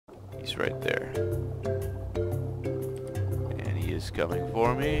He's right there. And he is coming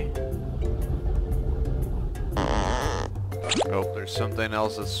for me. Oh, there's something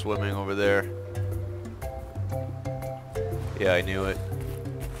else that's swimming over there. Yeah, I knew it.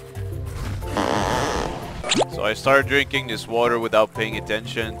 So I started drinking this water without paying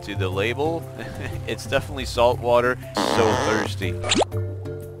attention to the label. It's definitely salt water. So thirsty.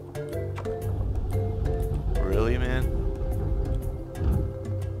 Really, man?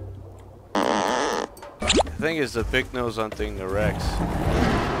 The thing is, the pig nose hunting the Rex.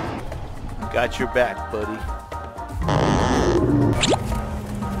 Got your back, buddy.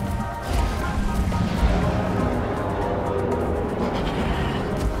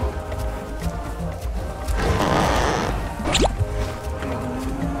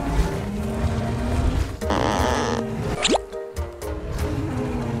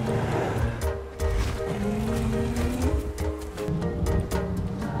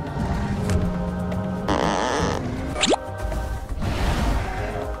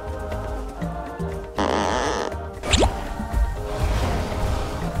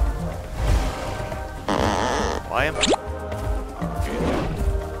 Why am I?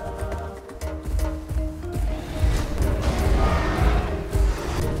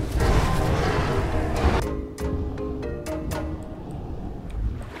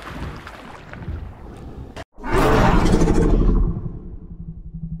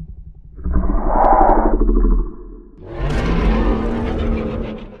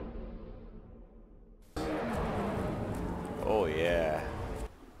 Oh yeah.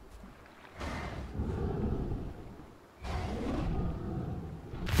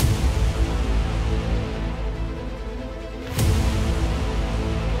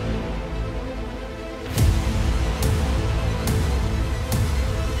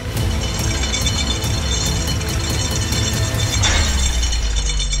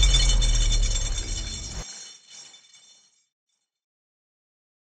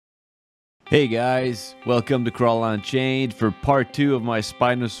 Hey guys, welcome to Crawl Unchained for part 2 of my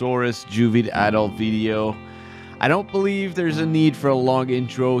Spinosaurus Juvi adult video. I don't believe there's a need for a long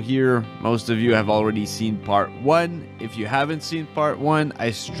intro here. Most of you have already seen part 1. If you haven't seen part 1,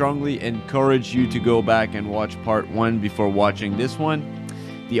 I strongly encourage you to go back and watch part 1 before watching this one.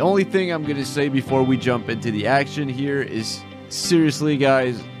 The only thing I'm going to say before we jump into the action here is, seriously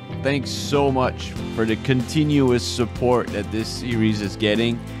guys, thanks so much for the continuous support that this series is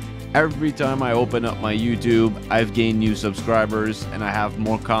getting. Every time I open up my YouTube, I've gained new subscribers and I have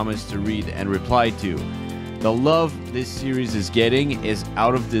more comments to read and reply to. The love this series is getting is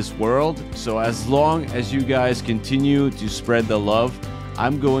out of this world, so as long as you guys continue to spread the love,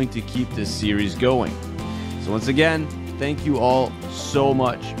 I'm going to keep this series going. So once again, thank you all so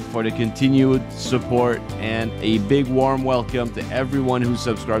much for the continued support and a big warm welcome to everyone who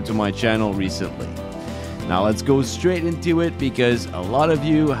subscribed to my channel recently. Now let's go straight into it because a lot of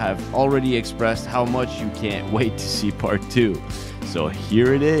you have already expressed how much you can't wait to see part 2. So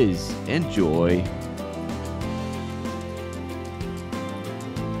here it is. Enjoy.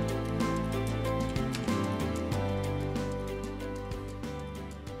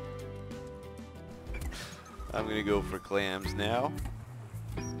 I'm gonna go for clams now.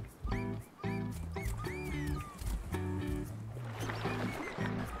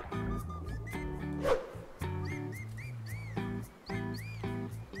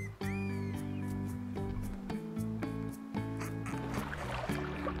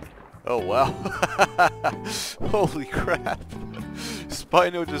 Oh wow. Holy crap.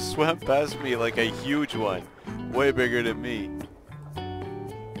 Spino just swam past me like a huge one. Way bigger than me.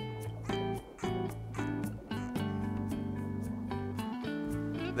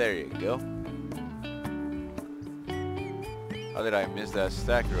 There you go. How did I miss that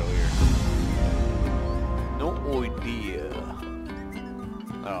stack earlier? No idea.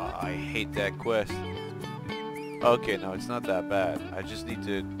 Oh, I hate that quest. Okay, no, it's not that bad. I just need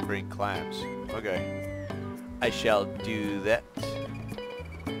to bring clams. Okay. I shall do that.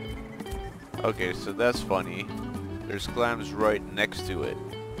 Okay, so that's funny. There's clams right next to it.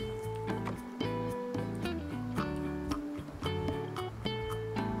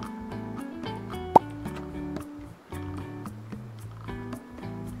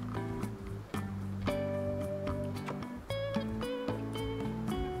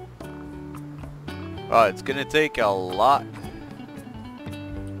 Oh, it's gonna take a lot.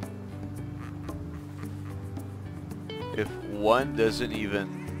 If one doesn't even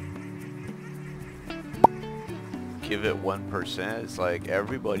give it 1%, it's like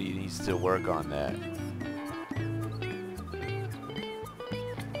everybody needs to work on that.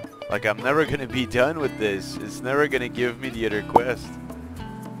 Like, I'm never gonna be done with this. It's never gonna give me the other quest.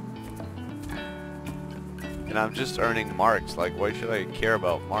 And I'm just earning marks. Like, why should I care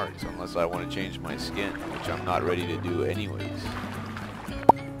about marks unless I want to change my skin, which I'm not ready to do anyways.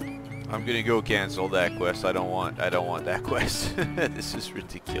 I'm gonna go cancel that quest. I don't want that quest. This is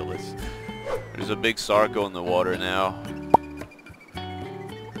ridiculous. There's a big Sarco in the water now.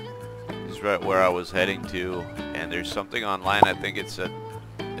 It's right where I was heading to, and there's something online. I think it's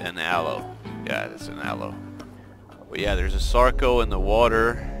an aloe. Yeah, it's an aloe. But yeah, there's a Sarco in the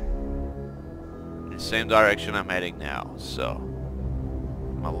water in the same direction I'm heading now, so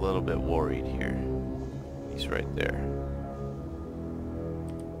I'm a little bit worried here. He's right there.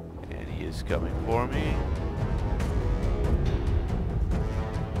 And he is coming for me.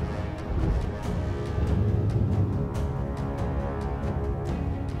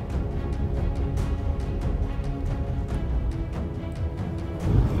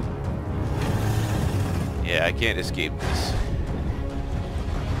 Yeah, I can't escape this.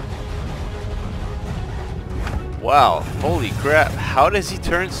 Wow, holy crap. How does he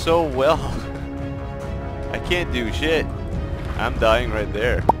turn so well? I can't do shit. I'm dying right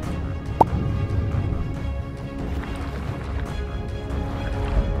there.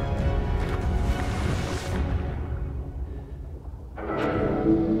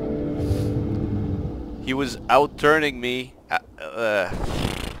 He was out-turning me,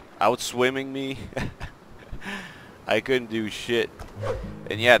 out-swimming me. I couldn't do shit.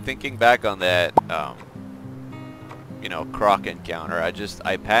 And yeah, thinking back on that, you know, croc encounter,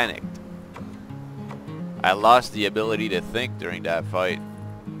 I panicked. I lost the ability to think during that fight.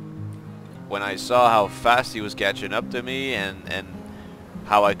 When I saw how fast he was catching up to me and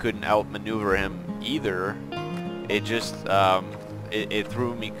how I couldn't outmaneuver him either, it just, it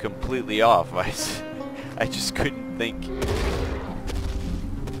threw me completely off. I just couldn't think.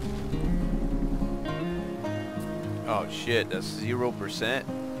 Oh shit, that's 0%.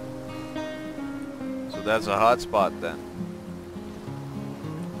 So that's a hot spot then.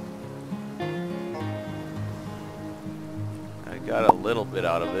 I got a little bit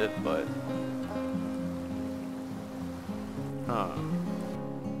out of it, but... Huh.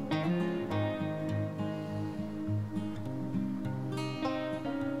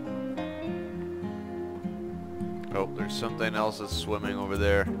 Oh, there's something else that's swimming over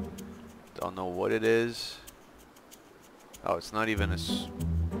there. Don't know what it is. Oh, it's not even a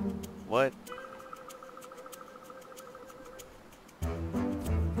what?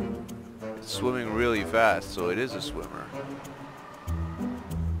 It's swimming really fast, so it is a swimmer.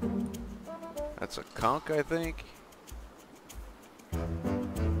 That's a conch, I think.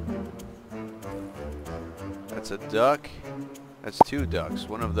 That's a duck. That's two ducks.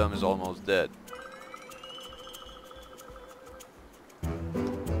 One of them is almost dead.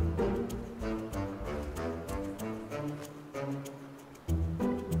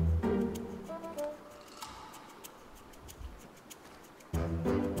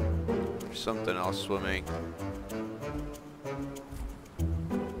 Something else swimming.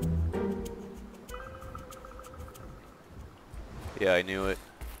 Yeah, I knew it.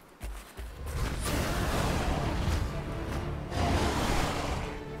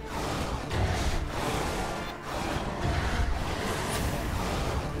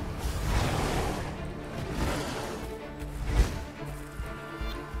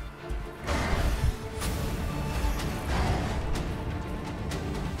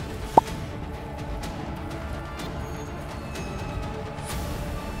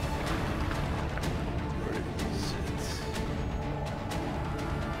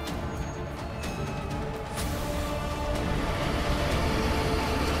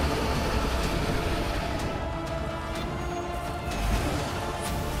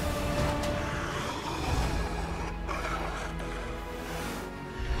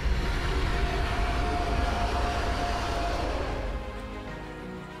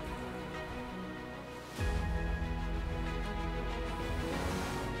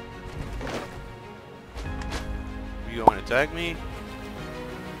 You going to attack me?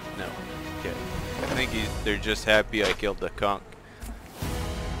 No. Okay. I think they're just happy I killed the conch.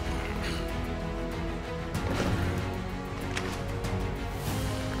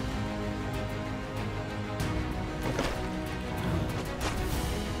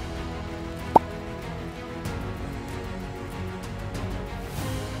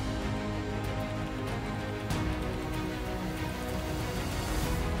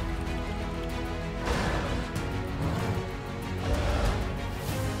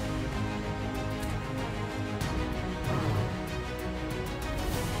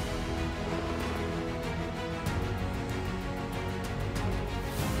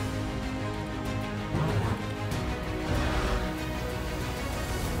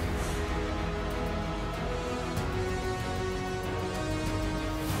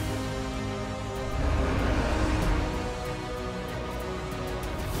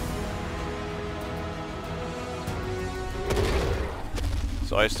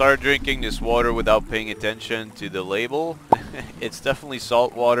 So I started drinking this water without paying attention to the label. It's definitely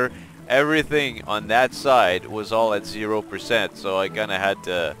salt water. Everything on that side was all at 0%, so I kind of had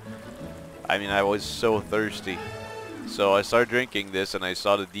to, I mean, I was so thirsty. So I started drinking this and I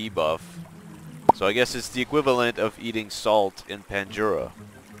saw the debuff. So I guess it's the equivalent of eating salt in Pandora.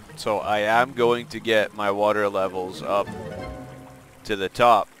 So I am going to get my water levels up to the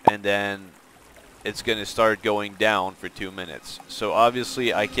top, and then it's going to start going down for 2 minutes. So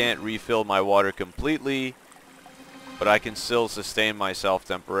obviously I can't refill my water completely, but I can still sustain myself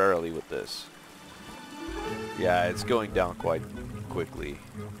temporarily with this. Yeah, it's going down quite quickly.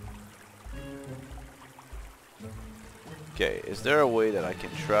 Okay, is there a way that I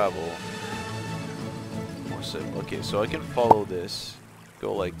can travel? Okay, so I can follow this,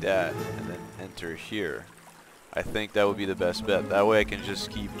 go like that, and then enter here. I think that would be the best bet. That way I can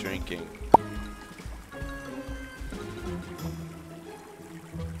just keep drinking.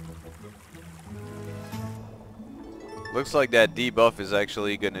 Looks like that debuff is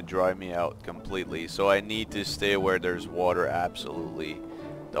actually going to dry me out completely, so I need to stay where there's water absolutely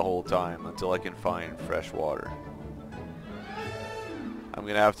the whole time until I can find fresh water. I'm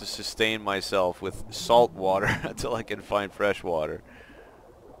going to have to sustain myself with salt water until I can find fresh water.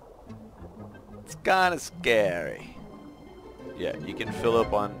 It's kind of scary. Yeah, you can fill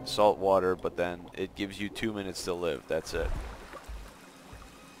up on salt water, but then it gives you 2 minutes to live. That's it.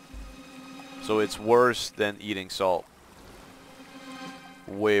 So it's worse than eating salt.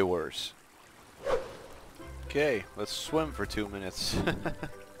 Way worse. Okay, let's swim for 2 minutes.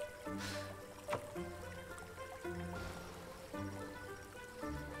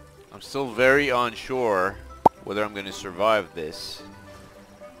 I'm still very unsure whether I'm going to survive this.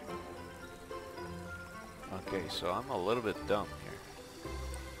 Okay, so I'm a little bit dumb here.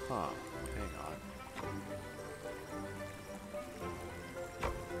 Huh, hang on.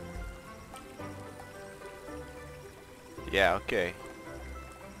 Yeah, okay.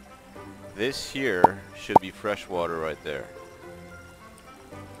 This here should be fresh water right there.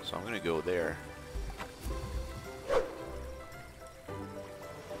 So I'm going to go there.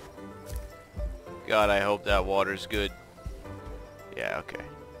 God, I hope that water's good. Yeah, okay.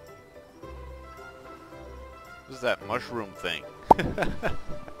 What is that mushroom thing?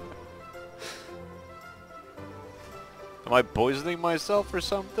 Am I poisoning myself or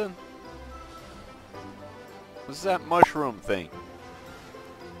something? What's that mushroom thing?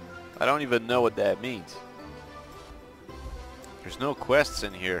 I don't even know what that means. There's no quests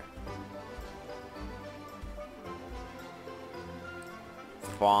in here.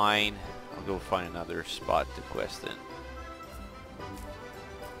 Fine. I'll go find another spot to quest in.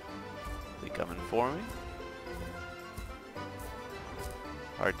 They coming for me?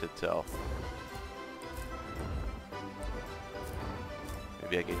 Hard to tell.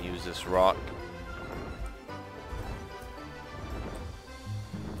 Maybe I can use this rock.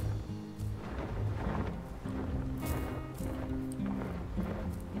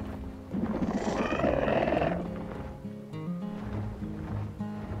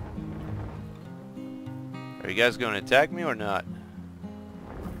 Are you guys going to attack me or not?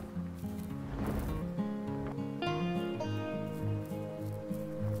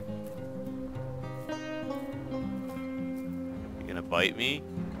 You gonna bite me?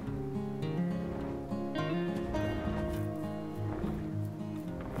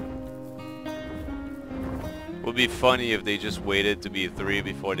 Would be funny if they just waited to be 3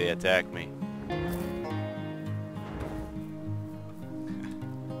 before they attack me.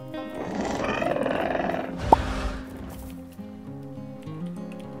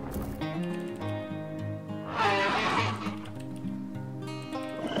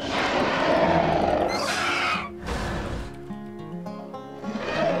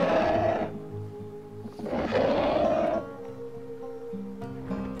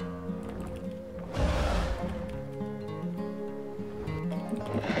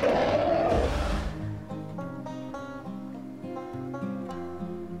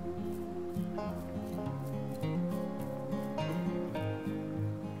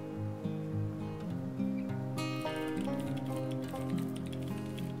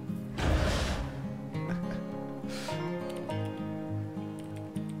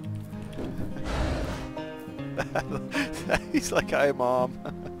 He's like, hi, Mom.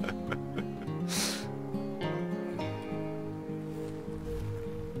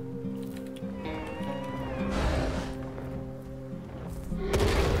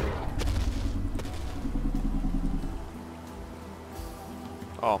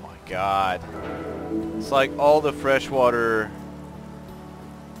 Oh my God. It's like all the freshwater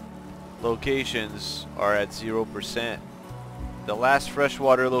locations are at 0%. The last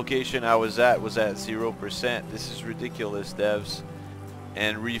freshwater location I was at 0%. This is ridiculous, devs.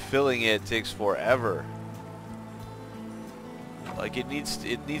 And refilling it takes forever. Like it needs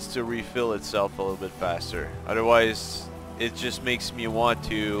to refill itself a little bit faster. Otherwise, it just makes me want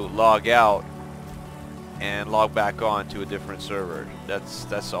to log out and log back on to a different server.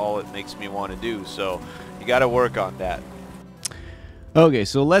 That's all it makes me want to do. So you got to work on that. Okay,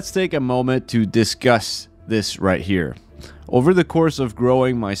 so let's take a moment to discuss this right here. Over the course of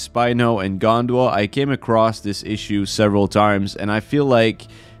growing my Spino and Gondwa, I came across this issue several times, and I feel like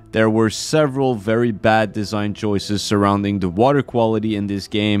there were several very bad design choices surrounding the water quality in this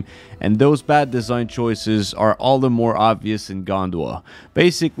game, and those bad design choices are all the more obvious in Gondwa.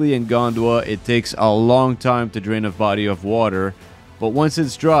 Basically, in Gondwa, it takes a long time to drain a body of water, but once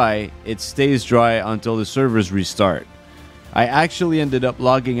it's dry, it stays dry until the servers restart. I actually ended up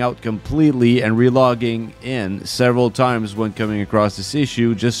logging out completely and relogging in several times when coming across this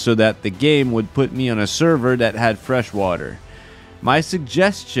issue, just so that the game would put me on a server that had fresh water. My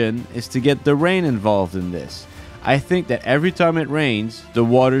suggestion is to get the rain involved in this. I think that every time it rains, the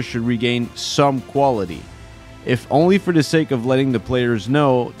water should regain some quality, if only for the sake of letting the players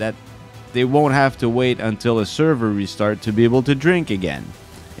know that they won't have to wait until a server restart to be able to drink again.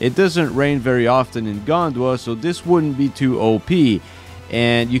 It doesn't rain very often in Gondwa, so this wouldn't be too OP,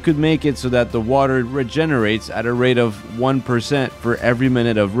 and you could make it so that the water regenerates at a rate of 1% for every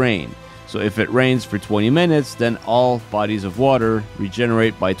minute of rain. So if it rains for 20 minutes, then all bodies of water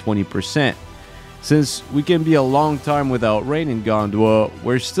regenerate by 20%. Since we can be a long time without rain in Gondwa,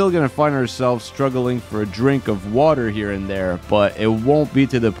 we're still going to find ourselves struggling for a drink of water here and there, but it won't be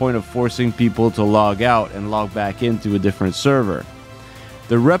to the point of forcing people to log out and log back into a different server.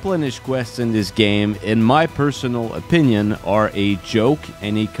 The replenish quests in this game, in my personal opinion, are a joke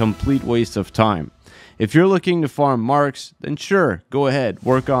and a complete waste of time. If you're looking to farm marks, then sure, go ahead,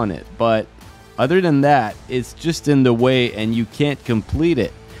 work on it. But other than that, it's just in the way and you can't complete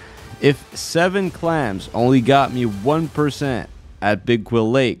it. If 7 clams only got me 1% at Big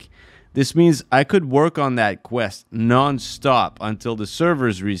Quill Lake, this means I could work on that quest non-stop until the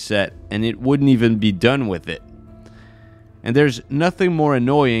servers reset and it wouldn't even be done with it. And there's nothing more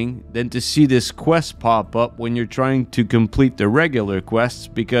annoying than to see this quest pop up when you're trying to complete the regular quests,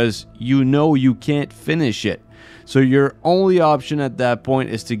 because you know you can't finish it. So your only option at that point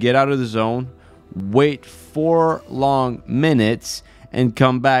is to get out of the zone, wait 4 long minutes, and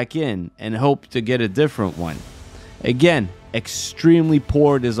come back in and hope to get a different one. Again, extremely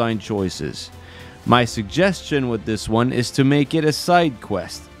poor design choices. My suggestion with this one is to make it a side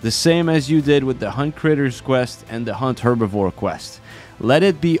quest, the same as you did with the Hunt Critters quest and the Hunt Herbivore quest. Let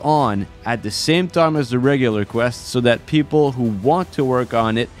it be on at the same time as the regular quest so that people who want to work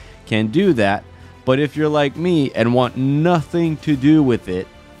on it can do that. But if you're like me and want nothing to do with it,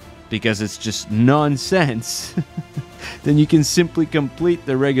 because it's just nonsense, then you can simply complete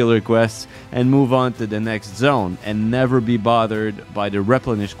the regular quests and move on to the next zone and never be bothered by the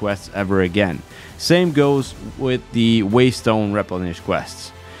replenish quests ever again. Same goes with the Waystone replenish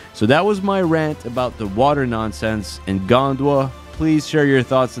quests. So that was my rant about the water nonsense in Gondwa. Please share your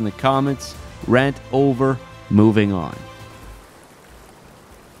thoughts in the comments. Rant over, moving on.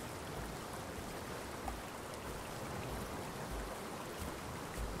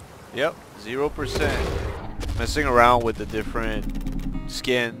 Yep, 0%. Messing around with the different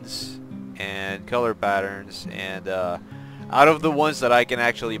skins and color patterns, and out of the ones that I can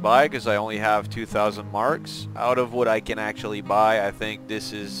actually buy, because I only have 2,000 marks, out of what I can actually buy, I think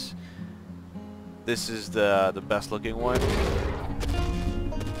this is the best looking one.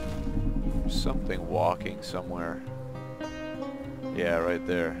 Something walking somewhere. Yeah, right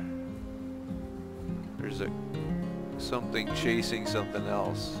there. There's something chasing something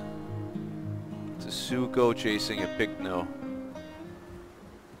else. It's a Suko chasing a Picno.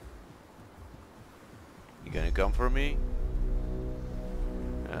 You gonna come for me?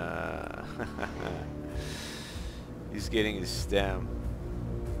 He's getting his stem.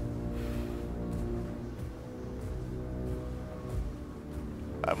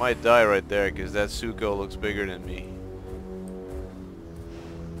 I might die right there because that Suko looks bigger than me.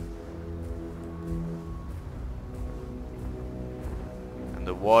 And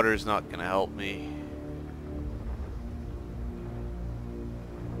the water's not gonna help me.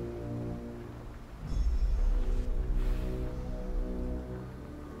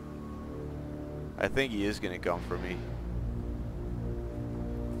 I think he is gonna come for me.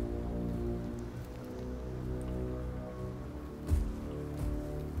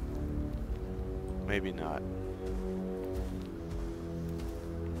 Maybe not.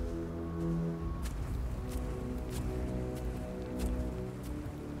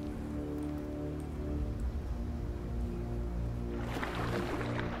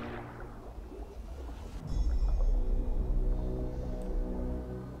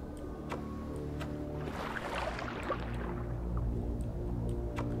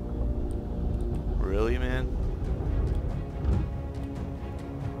 Really, man?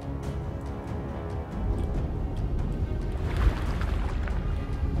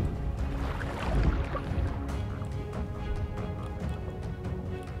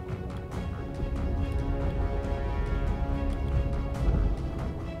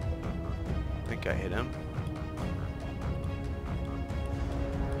 I think I hit him.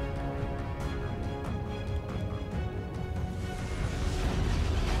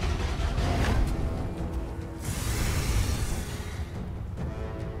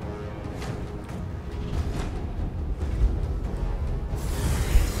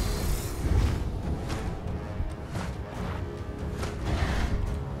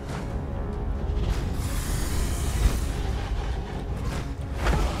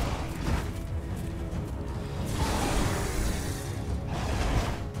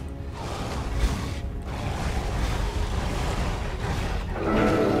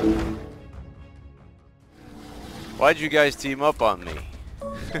 Why'd you guys team up on me?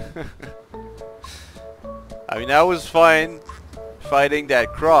 I mean, I was fine fighting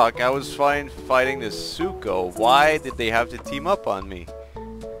that croc. I was fine fighting this Suko. Why did they have to team up on me?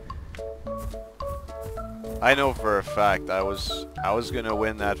 I know for a fact I was gonna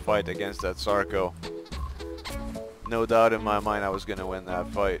win that fight against that Sarco. No doubt in my mind I was gonna win that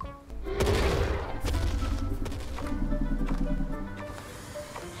fight.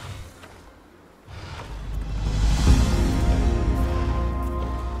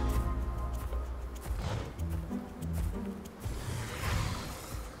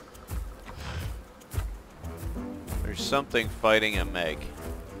 There's something fighting a Meg.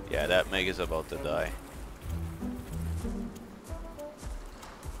 Yeah, that Meg is about to die.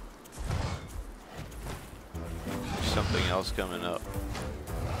 There's something else coming up.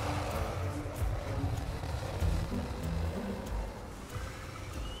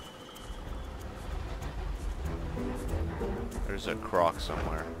 There's a croc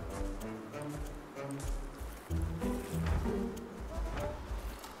somewhere.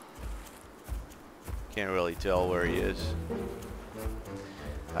 Can't really tell where he is.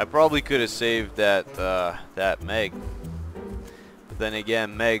 I probably could have saved that that Meg, but then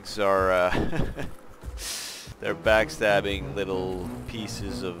again, Megs are they're backstabbing little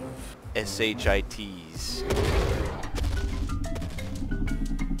pieces of SHITs.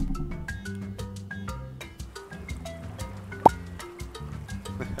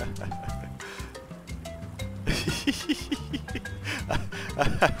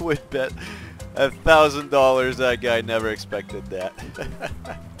 I would bet $1,000 that guy never expected that.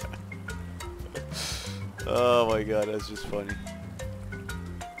 Oh my god, that's just funny.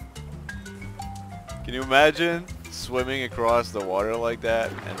 Can you imagine swimming across the water like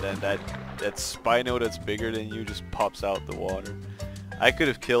that, and then that Spino that's bigger than you just pops out the water? I could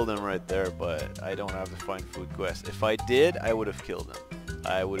have killed him right there, but I don't have the find food quest. If I did, I would have killed him.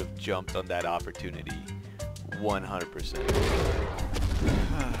 I would have jumped on that opportunity 100%.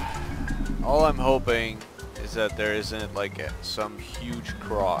 All I'm hoping is that there isn't like some huge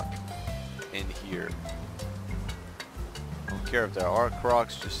croc in here. I don't care if there are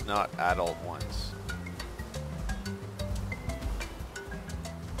crocs, just not adult ones.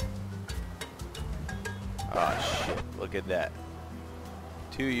 Ah shit, look at that.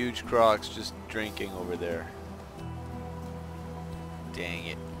 2 huge crocs just drinking over there. Dang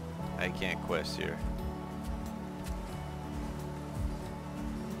it. I can't quest here.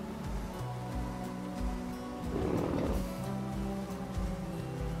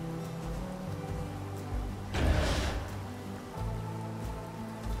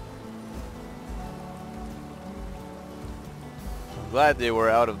 Glad they were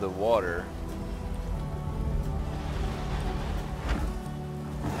out of the water.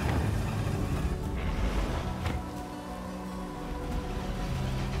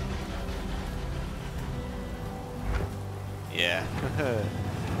 Yeah.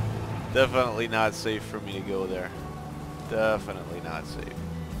 Definitely not safe for me to go there. Definitely not safe.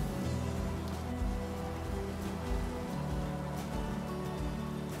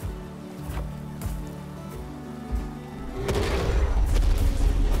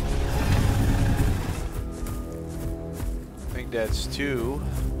 That's 2.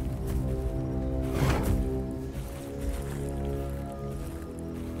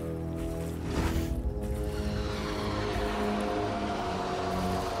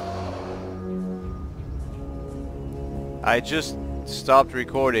 I just stopped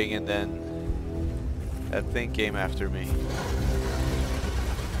recording and then that thing came after me.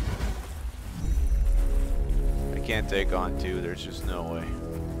 I can't take on 2, there's just no way.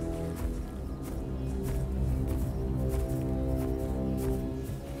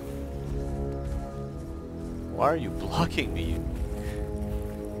 Why are you blocking me?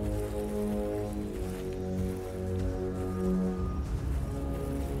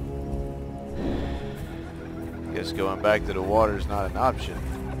 Guess going back to the water is not an option.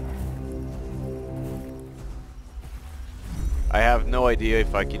 I have no idea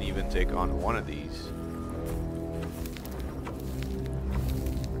if I can even take on one of these.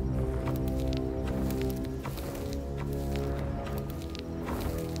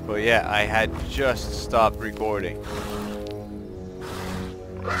 But yeah, I had just stopped recording.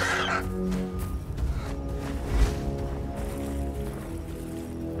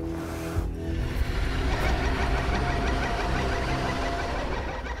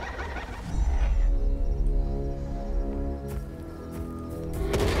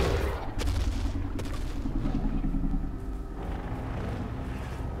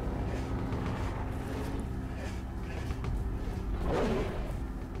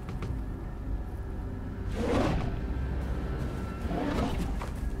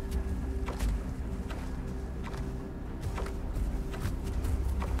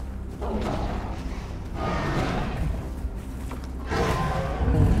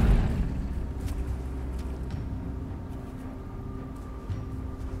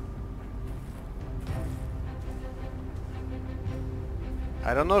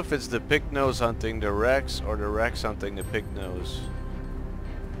 I don't know if it's the pick-nose hunting the Rex or the Rex hunting the pick-nose.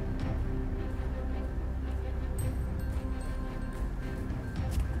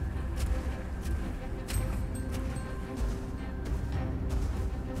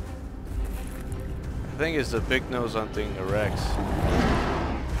 I think it's the pick-nose hunting the Rex.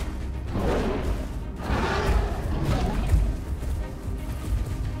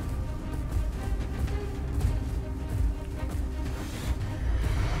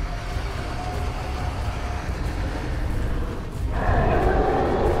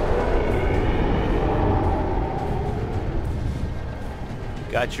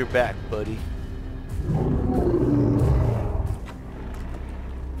 Got your back, buddy.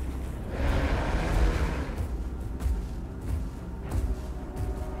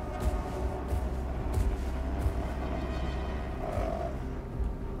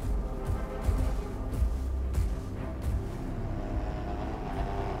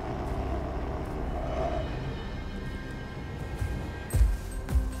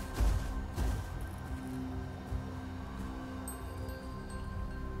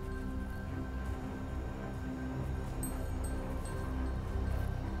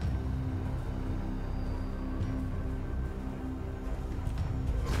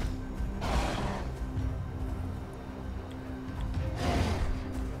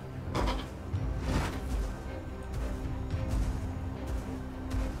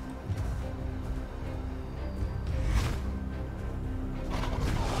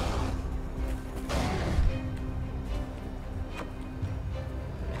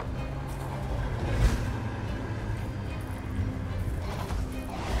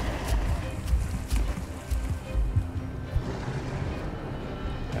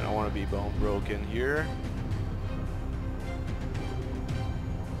 Be bone broken here.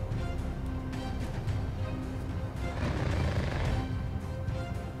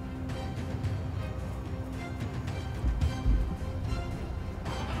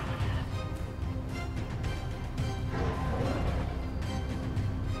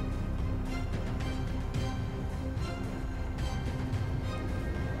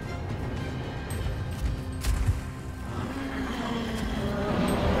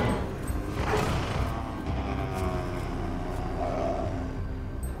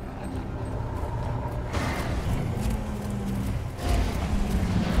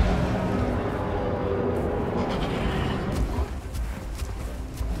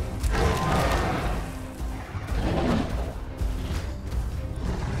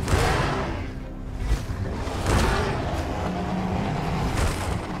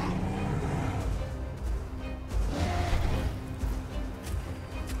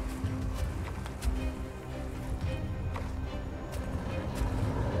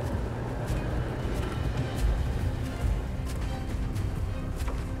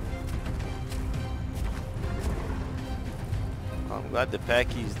 I'm glad the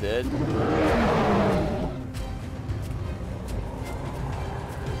Packy's dead.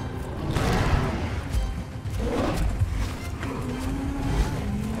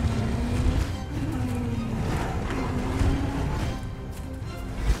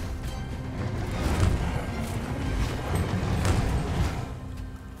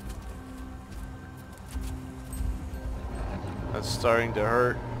 That's starting to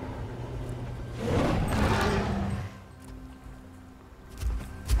hurt.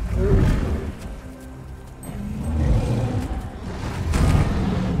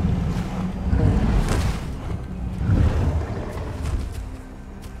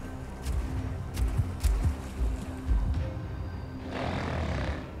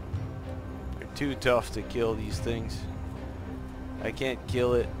 too tough to kill these things. I can't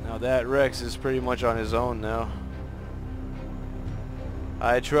kill it. Now that Rex is pretty much on his own now.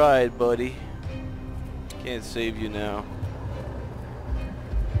 I tried, buddy. Can't save you now.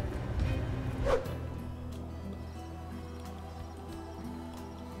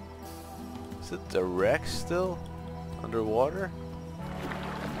 Is it the Rex still? Underwater?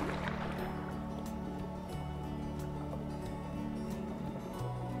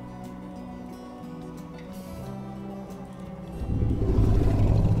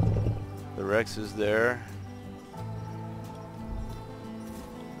 The Rex is there.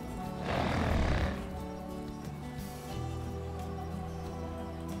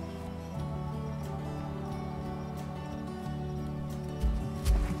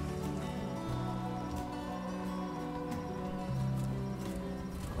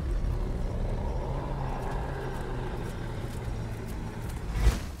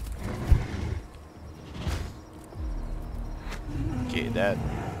 Okay,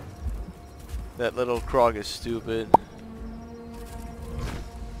 that little Krog is stupid.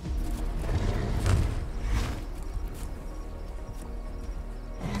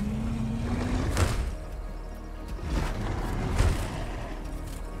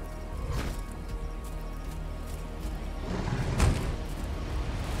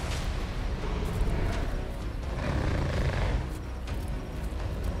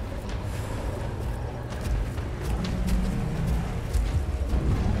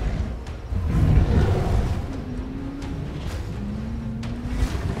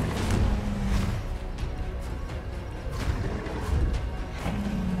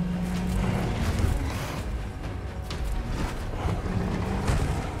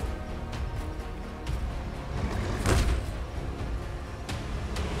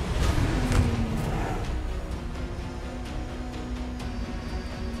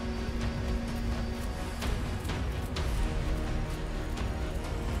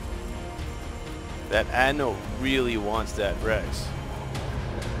 That Anno really wants that Rex.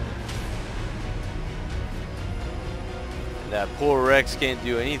 That poor Rex can't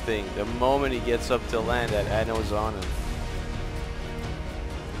do anything. The moment he gets up to land, that Anno's on him.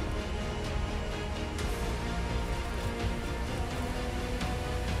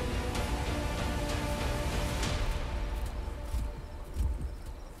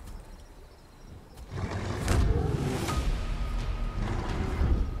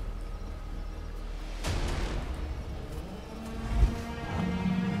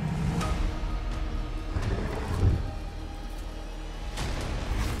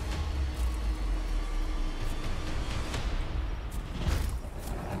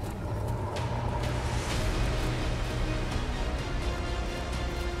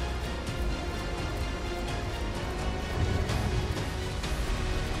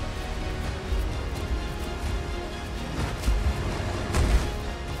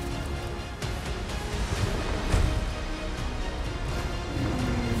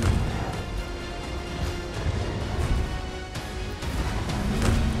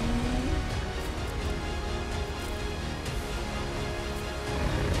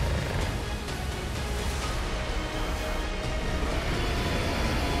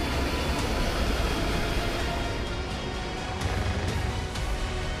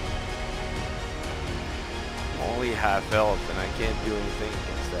 Only half health and I can't do anything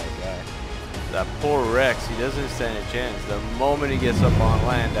against that guy. That poor Rex, he doesn't stand a chance. The moment he gets up on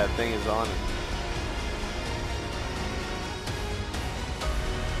land, that thing is on him.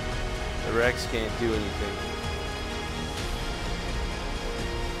 The Rex can't do anything.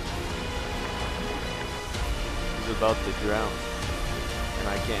 He's about to drown and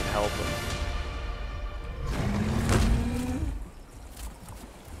I can't help him.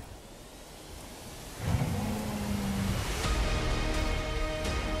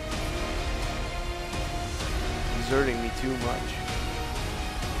 Hurting me too much.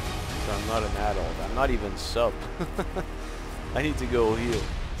 So I'm not an adult. I'm not even sub. I need to go heal.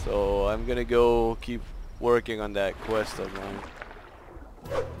 So I'm gonna go keep working on that quest of mine.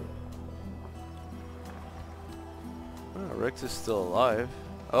 Oh, Rex is still alive.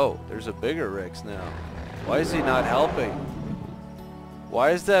 Oh, there's a bigger Rex now. Why is he not helping? Why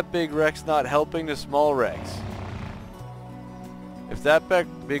is that big Rex not helping the small Rex? If that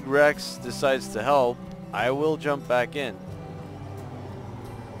big Rex decides to help, I will jump back in.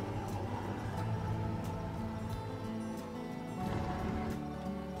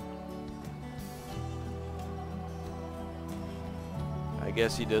 I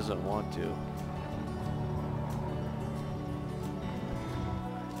guess he doesn't want to.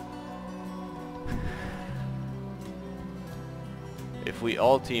 If if we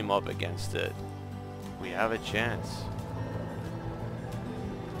all team up against it, we have a chance.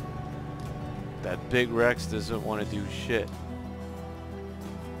 That big Rex doesn't want to do shit.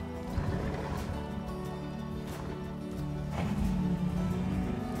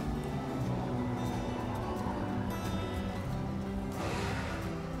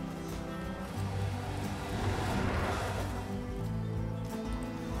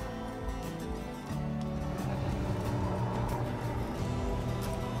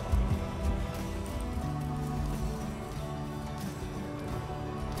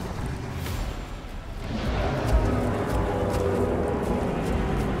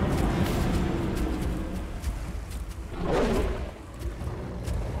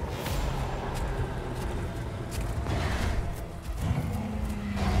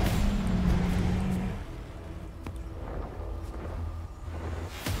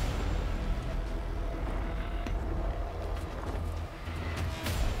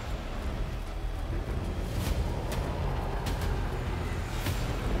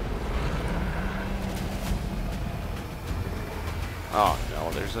 Oh no,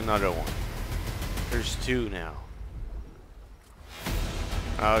 there's another one. There's two now.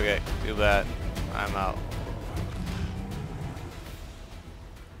 Okay, too bad. I'm out.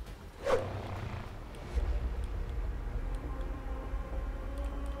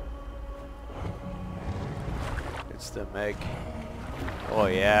 It's the Meg. Oh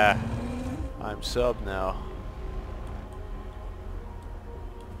yeah, I'm sub now.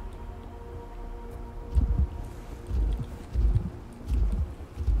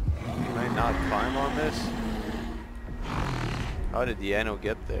 Not climb on this? How did the Anno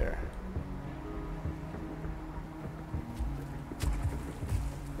get there?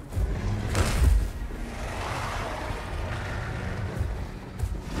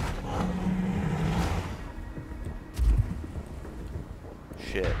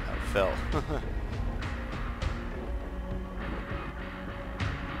 Shit, I fell.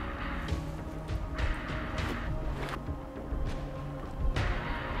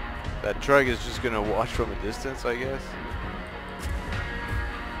 That truck is just gonna watch from a distance, I guess.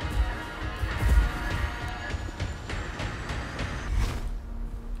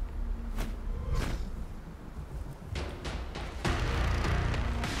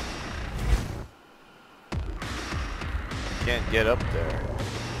 Can't get up there.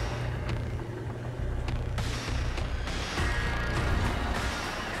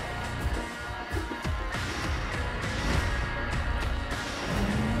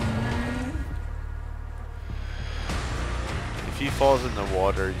 If he falls in the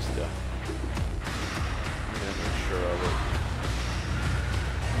water, he's done. I'm gonna make sure of it.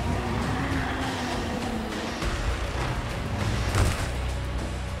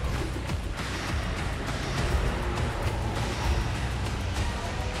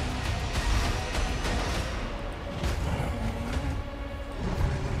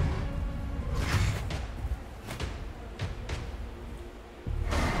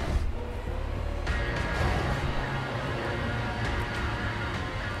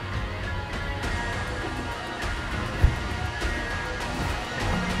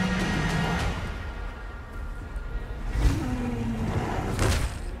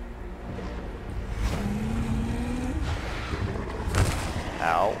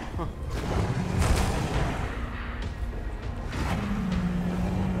 Ow.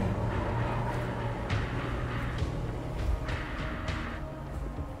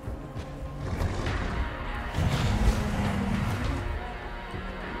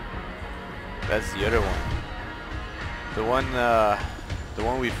 That's the other one. The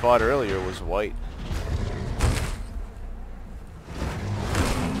one we fought earlier was white.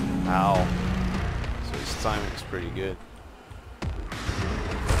 Ow. So his timing's pretty good.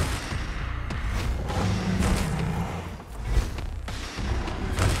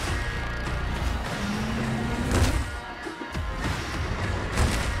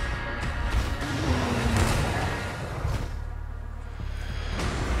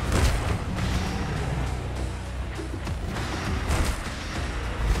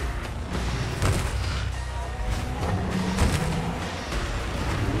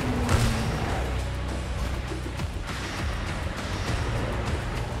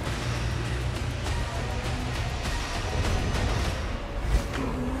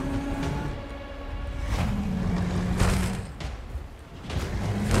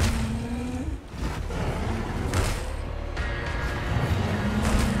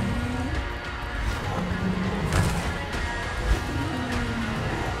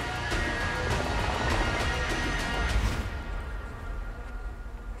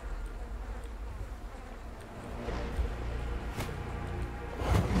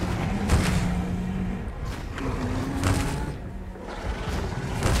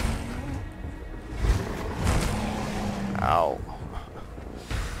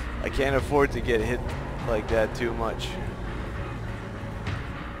 Can't afford to get hit like that too much.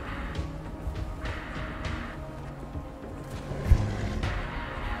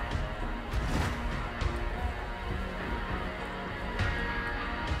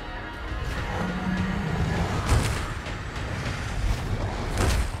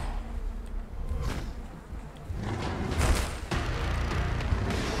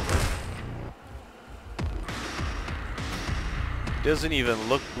 Doesn't even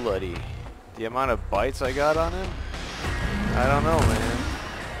look bloody. The amount of bites I got on him? I don't know, man.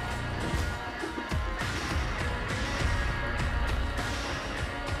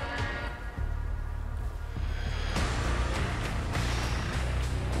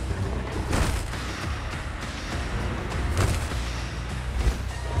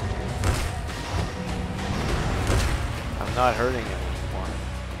 I'm not hurting him.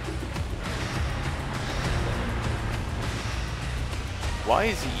 Why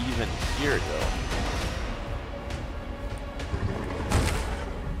is he even here, though?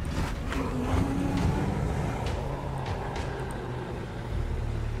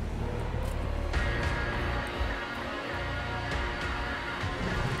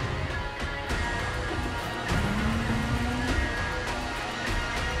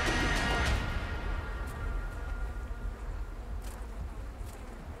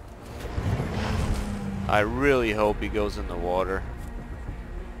 I really hope he goes in the water.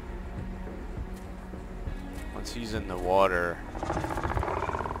 Once he's in the water,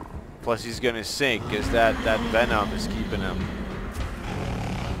 plus he's gonna sink, because that venom is keeping him.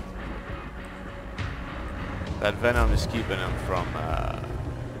 That venom is keeping him from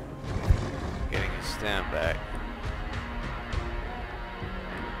getting his stamp back.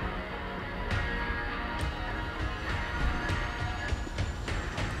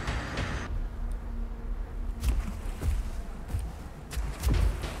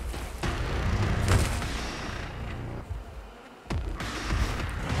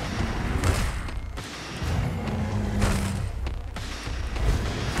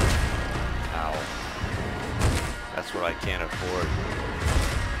 That's what I can't afford.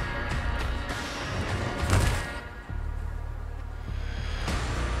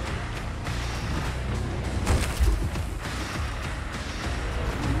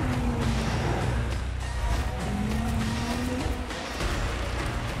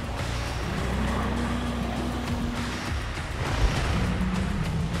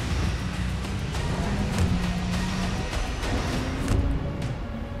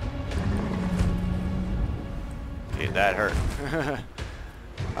 That hurt.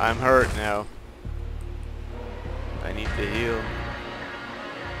 I'm hurt now. I need to heal.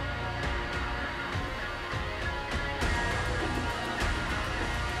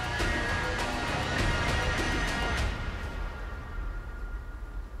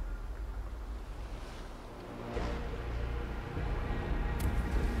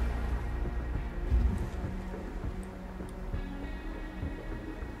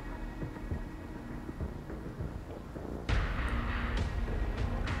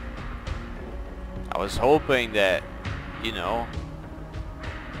 I was hoping that, you know,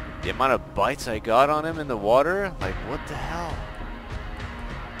 the amount of bites I got on him in the water, like, what the hell?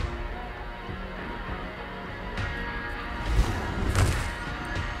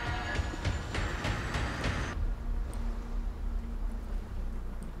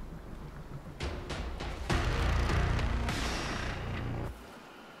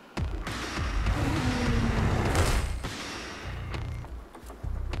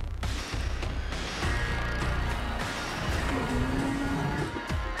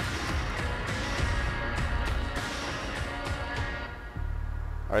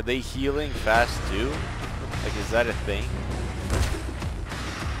 Are they healing fast too? Like, is that a thing?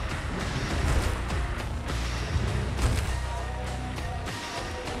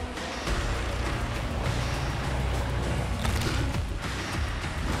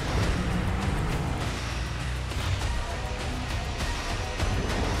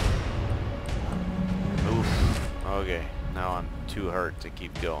 Oof. Okay, now I'm too hurt to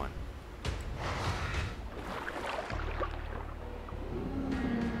keep going.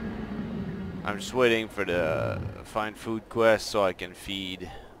 I'm just waiting for the find food quest so I can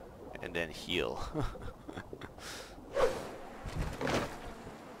feed and then heal.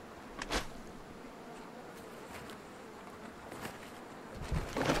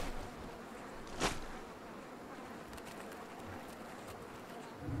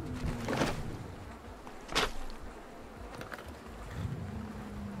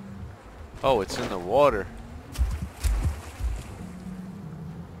 Oh, it's in the water.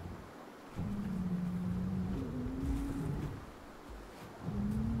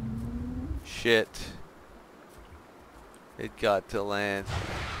 shit. It got to land.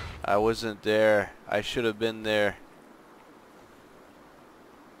 I wasn't there. I should have been there.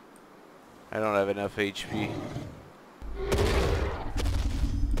 I don't have enough HP.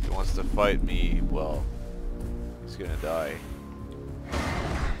 If he wants to fight me, well, he's gonna die.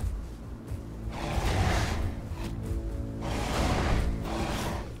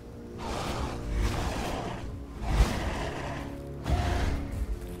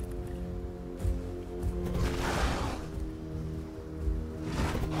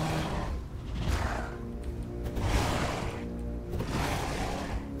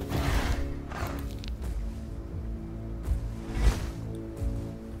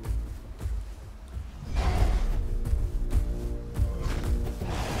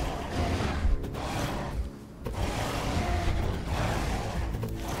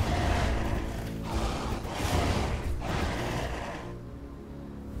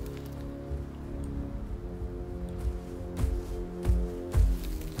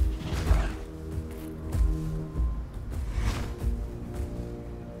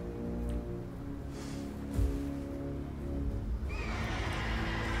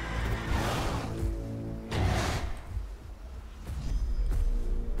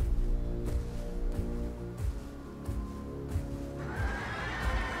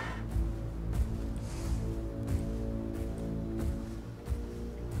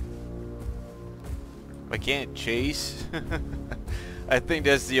 I can't chase. I think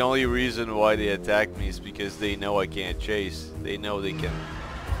that's the only reason why they attack me, is because they know I can't chase. They know they can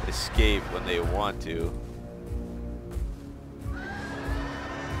escape when they want to.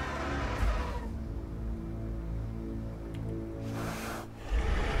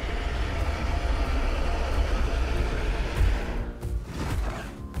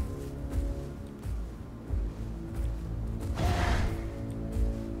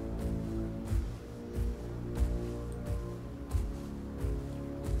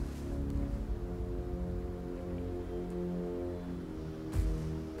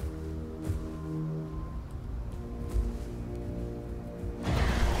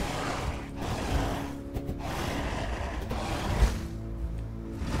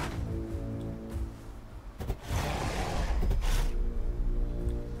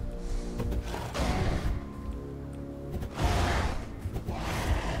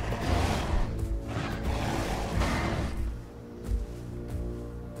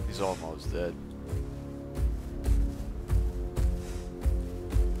 He's almost dead.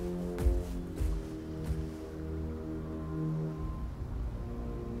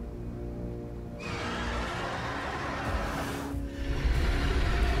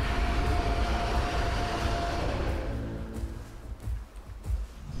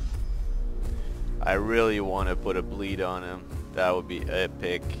 I really want to put a bleed on him. That would be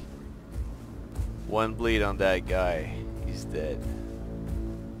epic. One bleed on that guy, he's dead.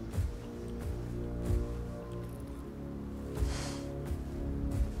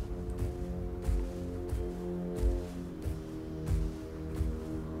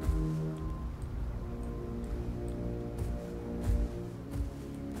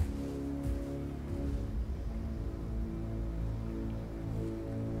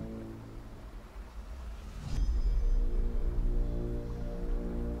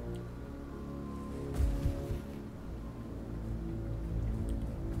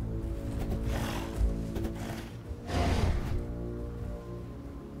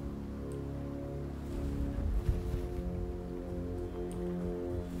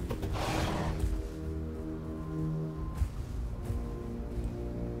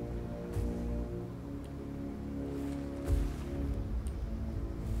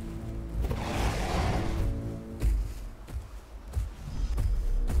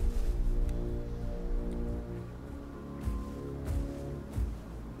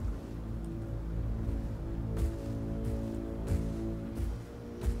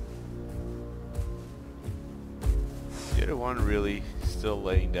 The other one really still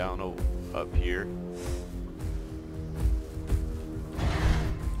laying down up here.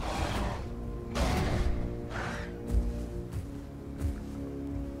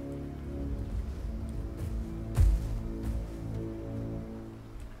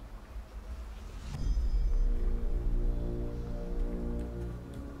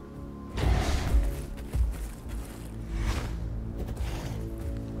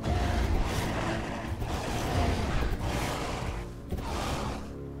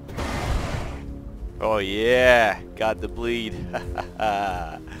 Oh yeah, got the bleed. You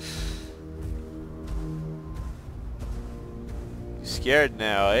scared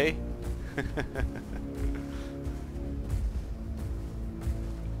now, eh?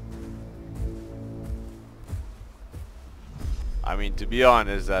 I mean, to be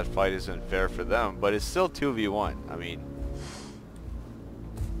honest, that fight isn't fair for them, but it's still 2v1. I mean,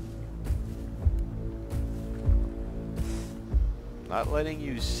 not letting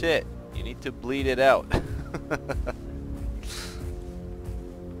you sit. You need to bleed it out.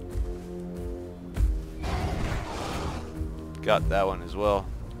 Got that one as well.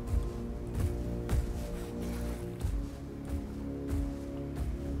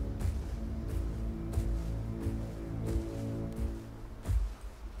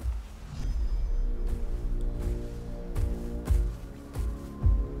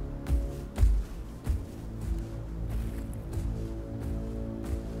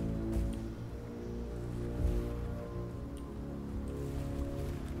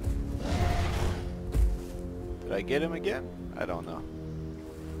 Did I get him again? I don't know.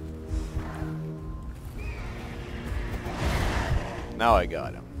 Now I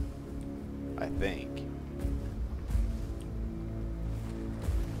got him. I think.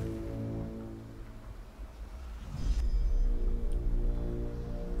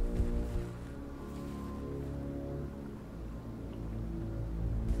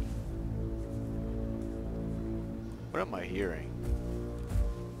 What am I hearing?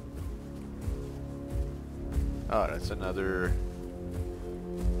 Oh, that's another...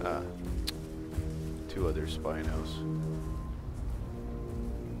 two other Spinos.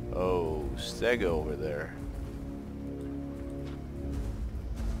 Oh, Stego over there.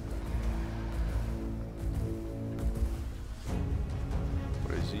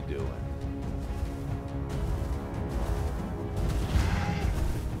 What is he doing?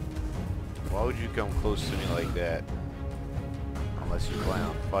 Why would you come close to me like that? Unless you plan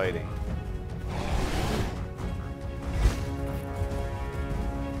on fighting.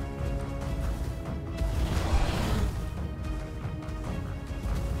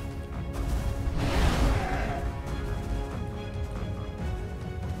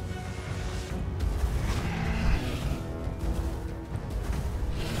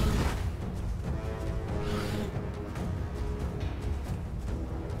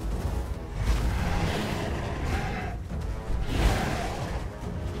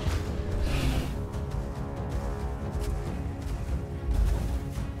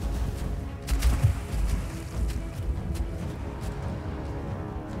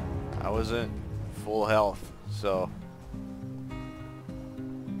 I wasn't full health, so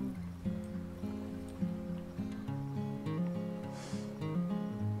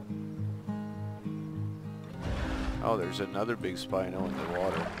oh, there's another big Spino in the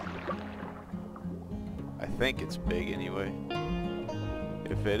water. I think it's big anyway.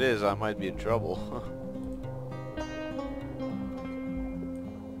 If it is, I might be in trouble.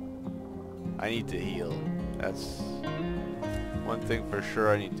 I need to heal. That's one thing for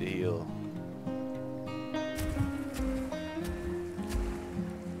sure, I need to heal.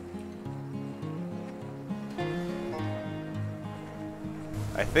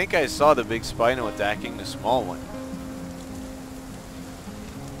 I think I saw the big Spino attacking the small one.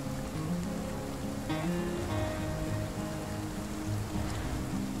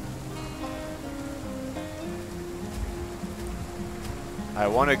 I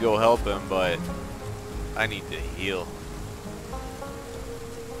want to go help him, but I need to heal.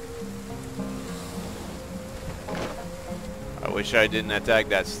 I wish I didn't attack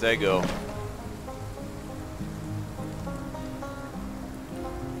that Stego.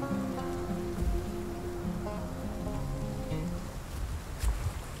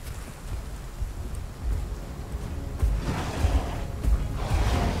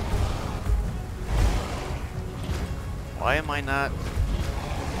 Why am I not?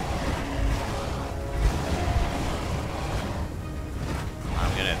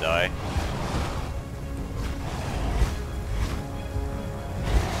 I'm gonna die.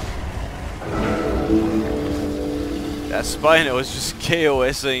 That Spino is just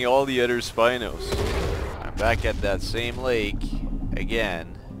KOSing all the other Spinos. I'm back at that same lake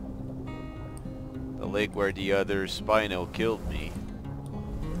again. The lake where the other Spino killed me.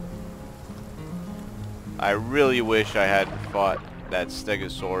 I really wish I hadn't fought that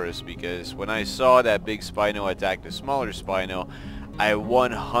Stegosaurus, because when I saw that big Spino attack the smaller Spino, I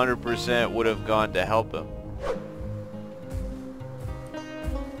 100% would have gone to help him.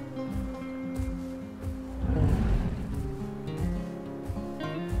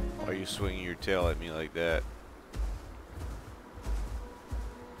 Why are you swinging your tail at me like that?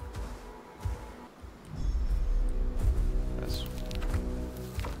 That's...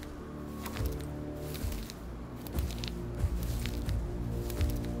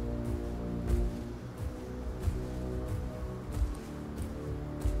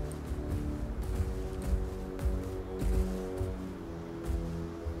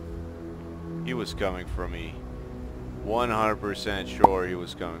 He was coming for me. 100% sure he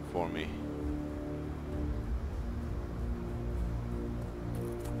was coming for me.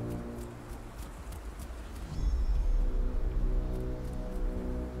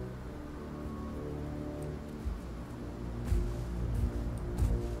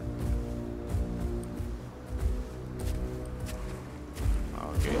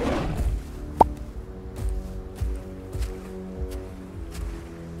 Okay.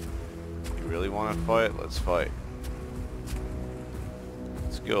 You really want to fight? Let's fight.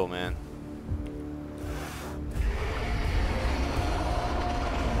 Let's go, man.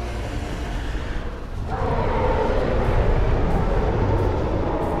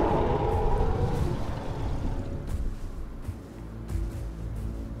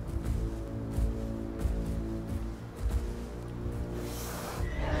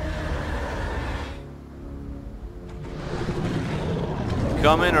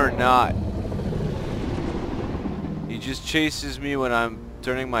 Coming or not? He just chases me when I'm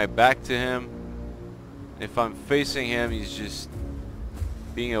turning my back to him. If I'm facing him, he's just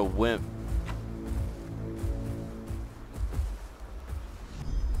being a wimp.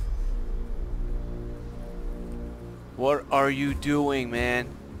 What are you doing, man?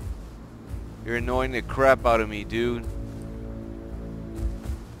 You're annoying the crap out of me, dude.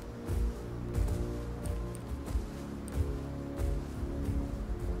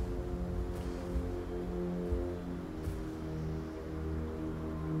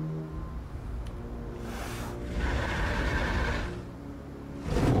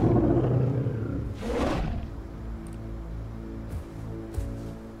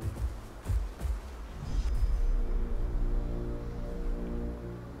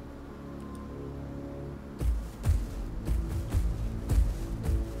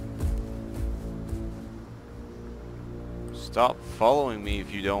 Stop following me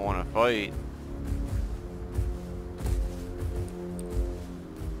if you don't want to fight.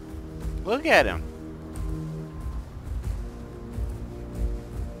 Look at him.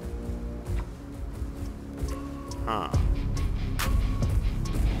 Huh.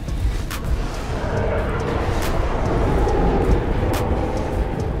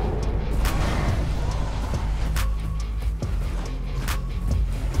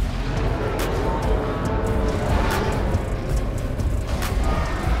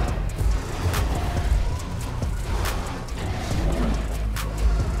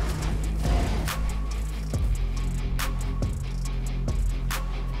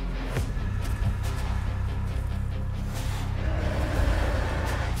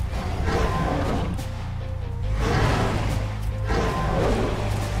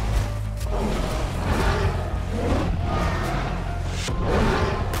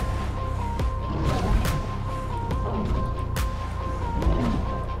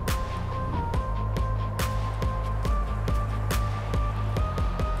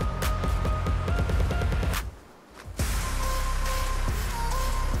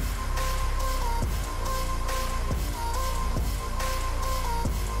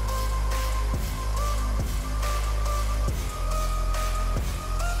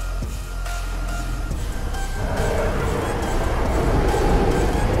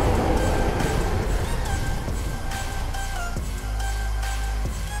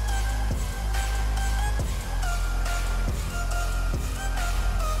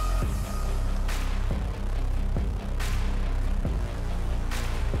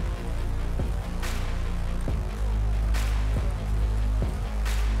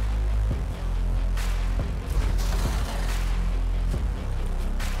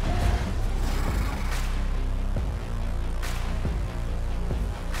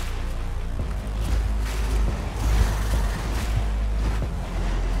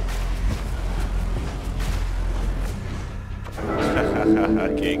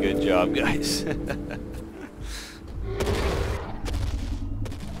 Okay, good job, guys.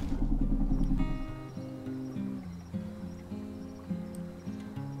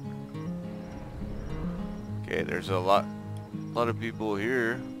 Okay, there's a lot of people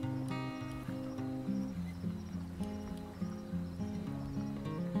here.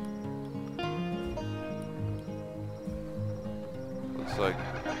 Looks like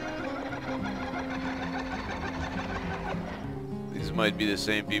these might be the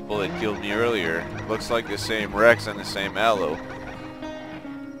same people that killed me earlier. Looks like the same Rex and the same Aloe.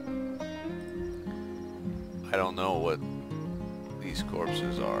 I don't know what these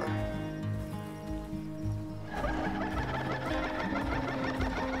corpses are.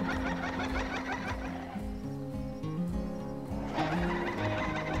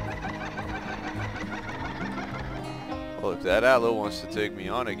 Well, if that Aloe wants to take me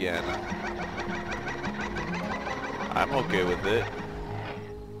on again, I'm okay with it.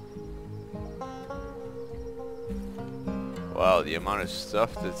 Wow, the amount of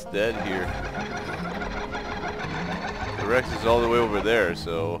stuff that's dead here. The Rex is all the way over there,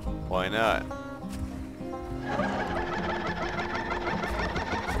 so why not?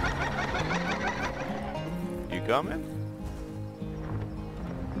 You coming?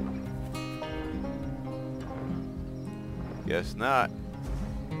 Guess not.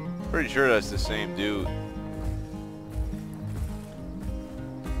 Pretty sure that's the same dude.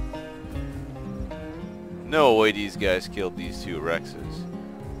 No way these guys killed these two Rexes.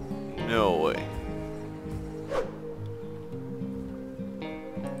 No way.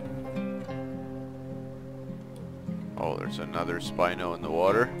 Oh, there's another Spino in the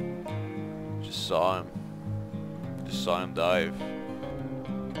water. Just saw him. Just saw him dive.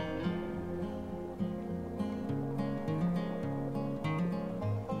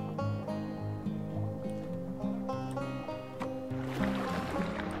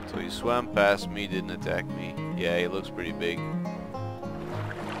 So he swam past me, didn't attack me. Yeah, he looks pretty big.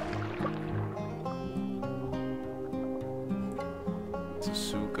 It's a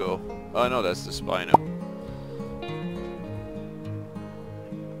Suko. Oh no, that's the Spino.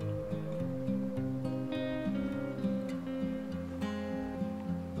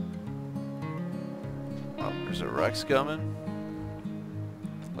 Oh, there's a Rex coming.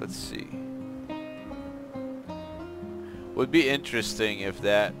 Let's see. Would be interesting if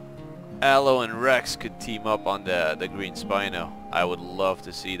that Aloe and Rex could team up on the green Spino. I would love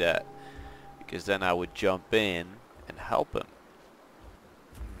to see that, because then I would jump in and help him.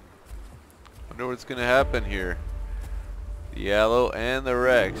 Wonder what's gonna happen here. The Aloe and the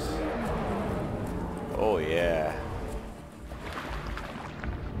Rex. Oh yeah.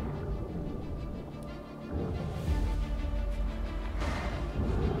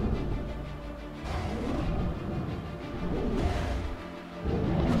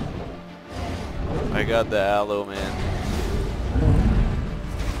 I got the Aloe, man.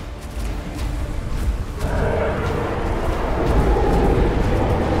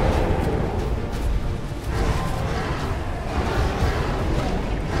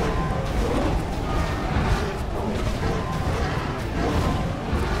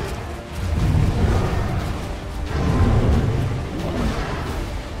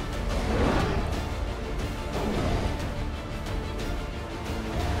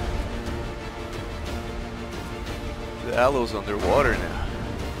 The Aloe's underwater now.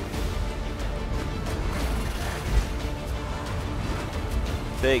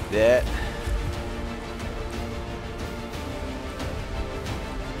 Take that.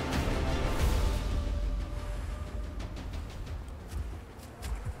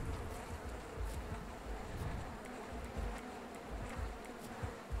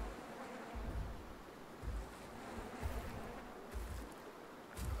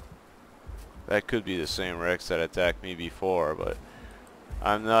 That could be the same Rex that attacked me before, but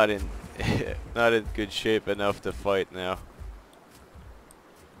I'm not in not in good shape enough to fight now.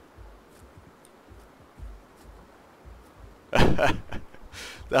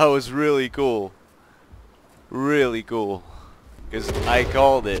 That was really cool. Really cool. Because I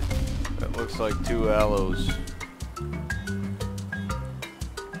called it. That looks like two Aloes.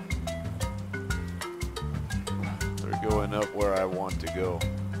 They're going up where I want to go.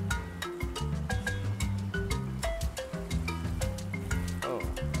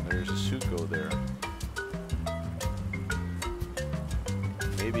 There's a Suko there.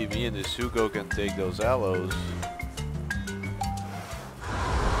 Maybe me and the Suko can take those Aloes.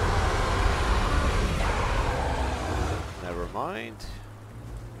 Never mind.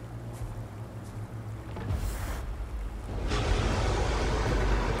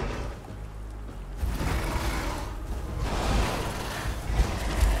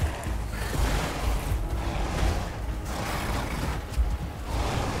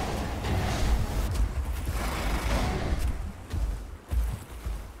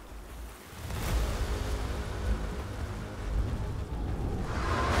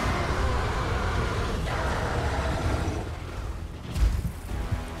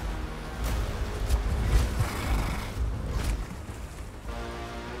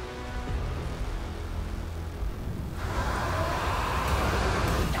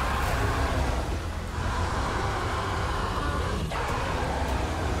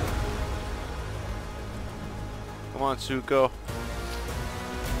 Come on, Suko.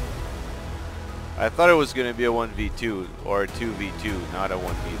 I thought it was going to be a 1v2 or a 2v2, not a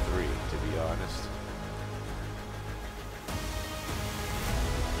 1v3, to be honest.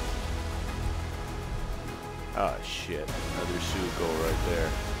 Ah, shit. Another Suko right there.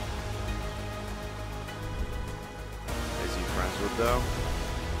 them.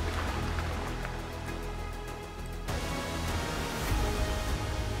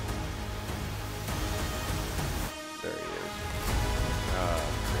 There he is.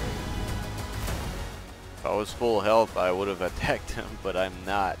 If I was full health, I would have attacked him, but I'm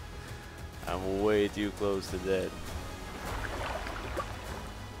not. I'm way too close to dead.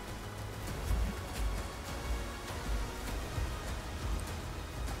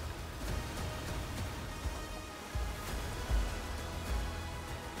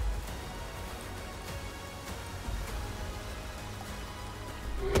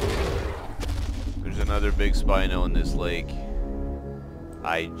 There's another big Spino in this lake.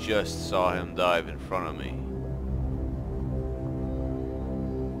 I just saw him dive in front of me.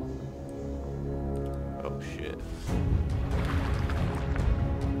 Oh shit.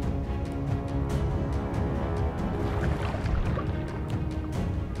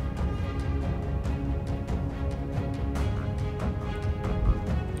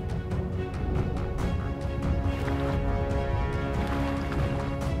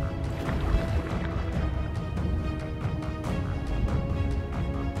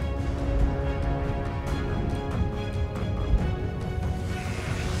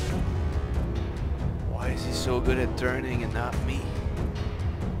 Why is he so good at turning and not me?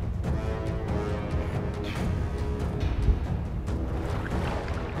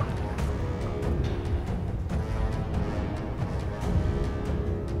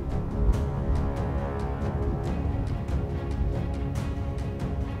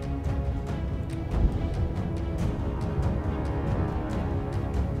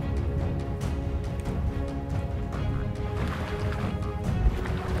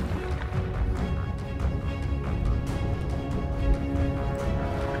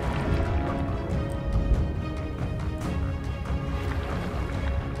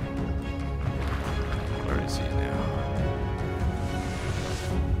 Where is he now?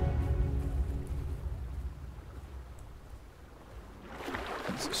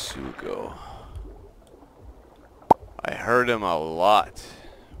 It's a Sugo. I heard him a lot.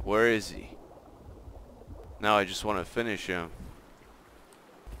 Where is he? Now I just want to finish him.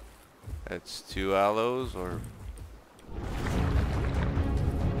 That's 2 aloes or...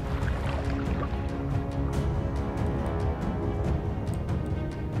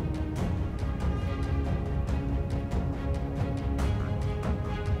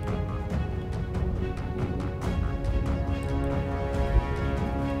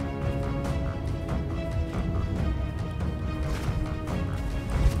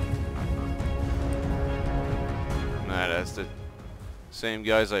 Nah, that's the same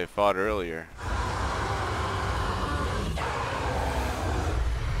guys I fought earlier.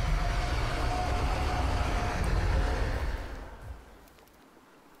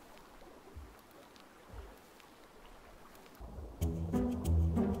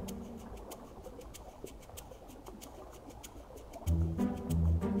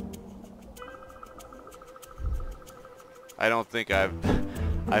 I don't think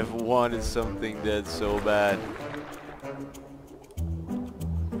I've wanted something dead so bad.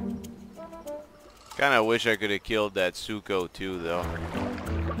 Kinda wish I could have killed that Suko too though.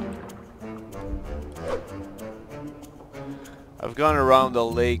 I've gone around the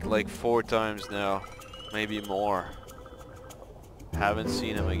lake like 4 times now, maybe more. Haven't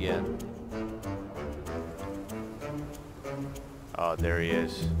seen him again. Oh, there he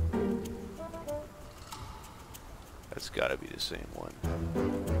is. That's gotta be the same one.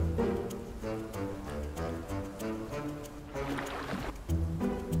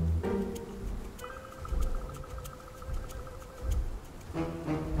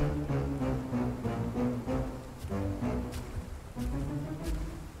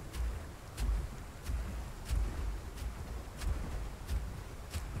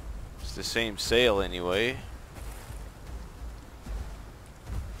 It's the same sail anyway.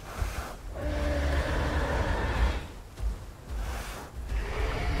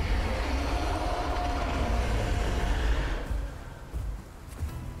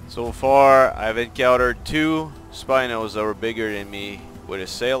 So far, I've encountered 2 Spinos that were bigger than me with a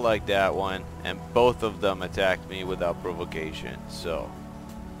sail like that one, and both of them attacked me without provocation. So,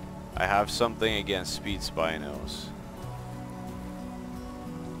 I have something against speed Spinos.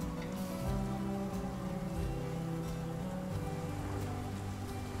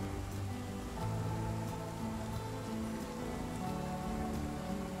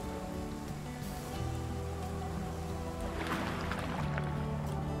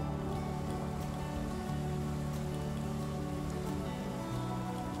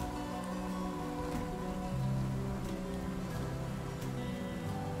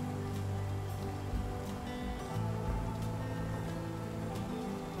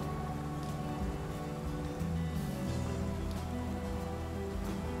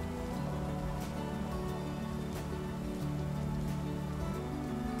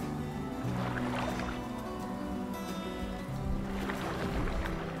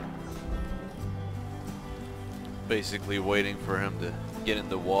 Basically waiting for him to get in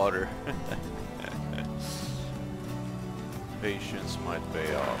the water. Patience might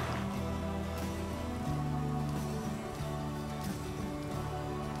pay off.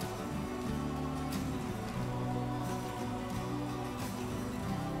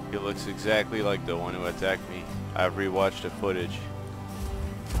 He looks exactly like the one who attacked me. I've rewatched the footage.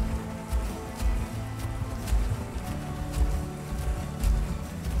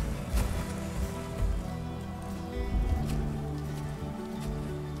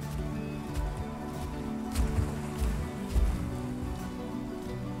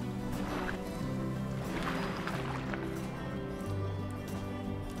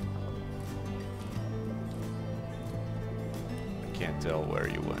 Can't tell where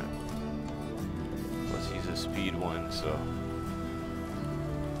you went. Plus he's a speed one, so.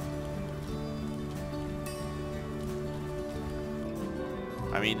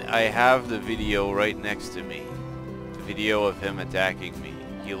 I mean, I have the video right next to me. The video of him attacking me.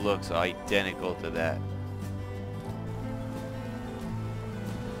 He looks identical to that.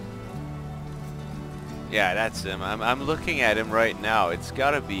 Yeah, that's him. I'm looking at him right now. It's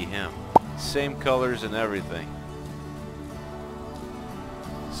gotta be him. Same colors and everything.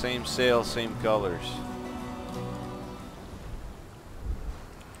 Same sail, same colors.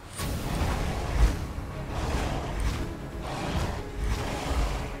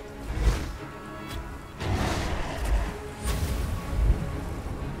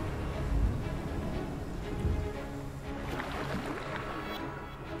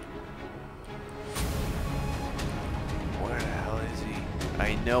 Where the hell is he?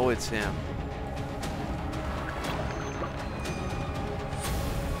 I know it's him.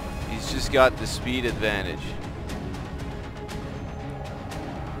 He's just got the speed advantage.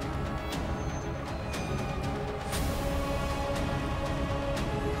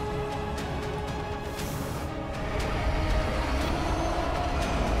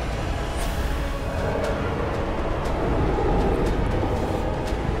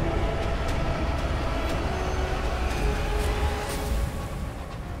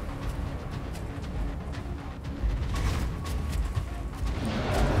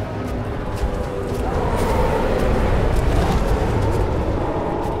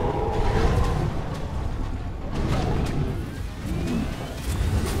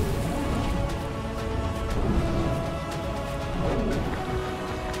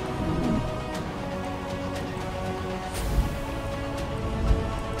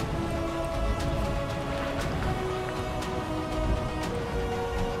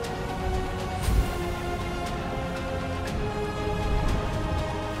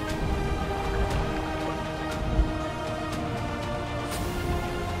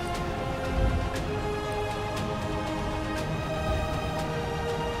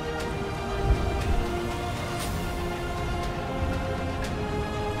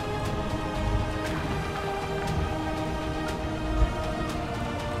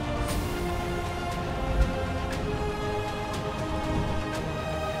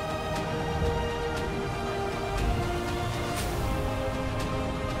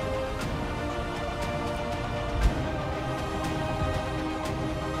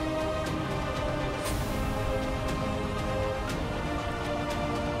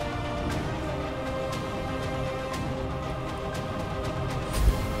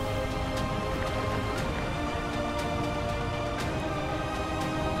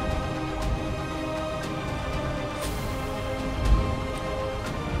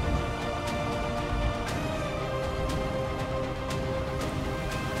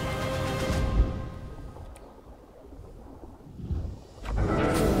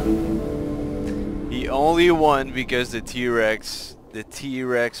 Only won because the T-Rex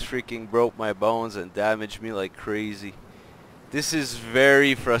freaking broke my bones and damaged me like crazy. This is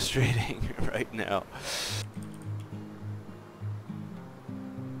very frustrating right now.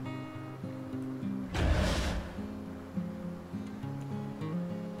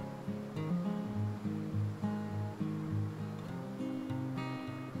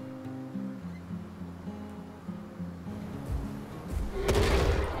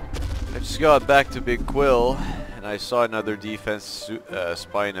 I just got back to Big Quill and I saw another defense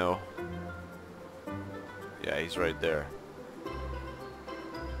Spino. Yeah, he's right there.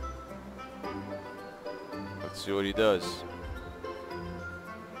 Let's see what he does.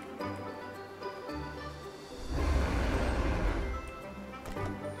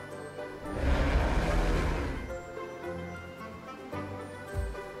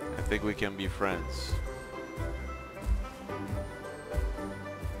 I think we can be friends.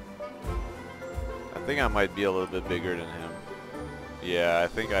 I think I might be a little bit bigger than him. Yeah, I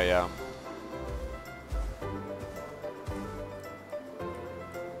think I am.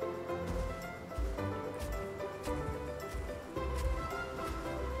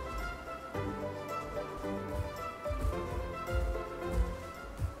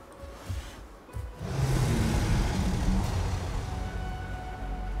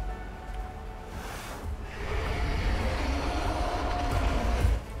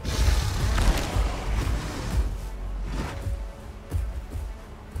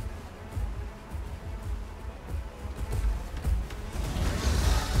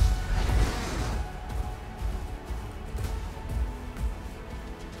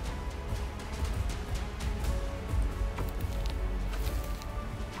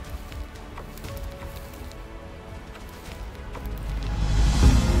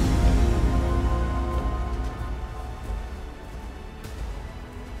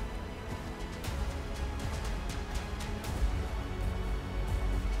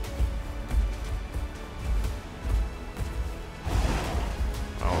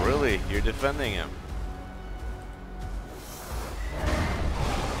 Exactly, you're defending him.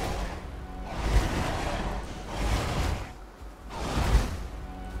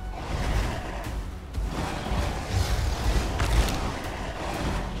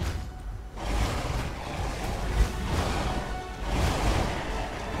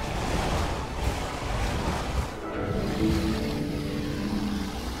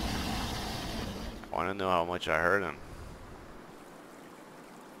 I want to know how much I hurt him.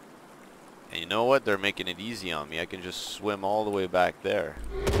 And you know what? They're making it easy on me. I can just swim all the way back there.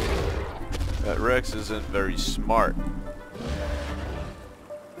 That Rex isn't very smart.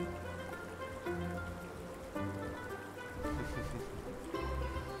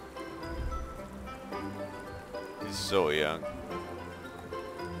 He's so young.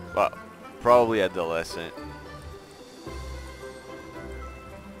 Well, probably adolescent.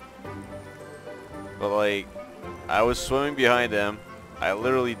 But like, I was swimming behind him. I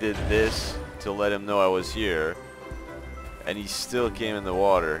literally did this to let him know I was here, and he still came in the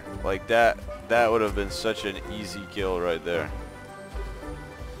water. Like that would have been such an easy kill right there.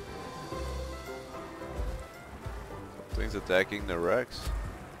 Something's attacking the Rex.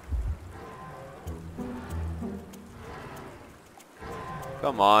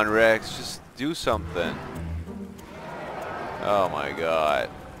 Come on, Rex, just do something. Oh my god.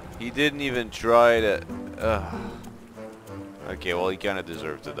 He didn't even try to... Okay, well, he kind of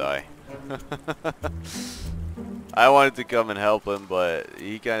deserved to die. I wanted to come and help him, but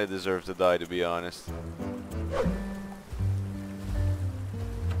he kind of deserved to die, to be honest.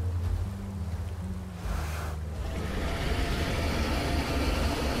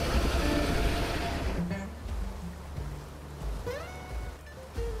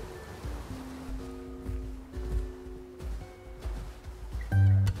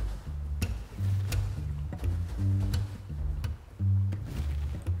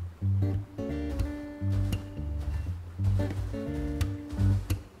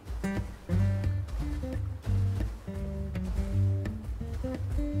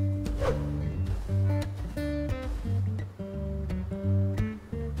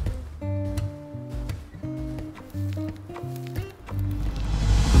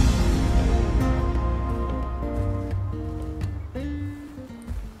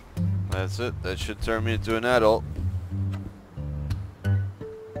 That's it. That should turn me into an adult.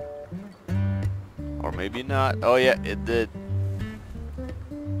 Or maybe not. Oh yeah, it did.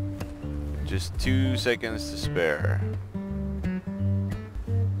 Just 2 seconds to spare.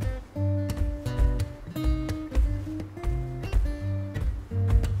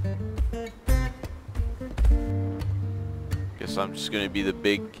 Guess I'm just gonna be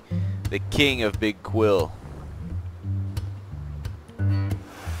the king of Big Quill.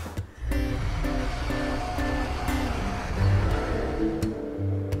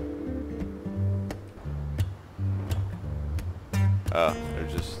 Oh, they're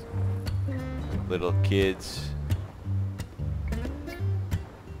just little kids.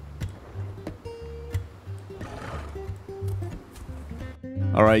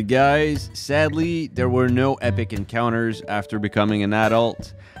 Alright guys, sadly there were no epic encounters after becoming an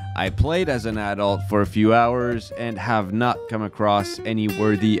adult. I played as an adult for a few hours and have not come across any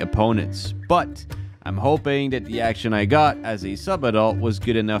worthy opponents, but I'm hoping that the action I got as a sub-adult was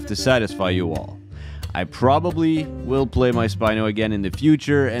good enough to satisfy you all. I probably will play my Spino again in the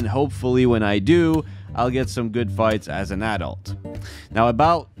future, and hopefully when I do, I'll get some good fights as an adult. Now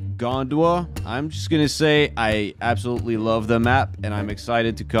about Gondua, I'm just gonna say I absolutely love the map, and I'm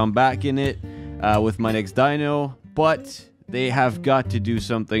excited to come back in it with my next dino, but they have got to do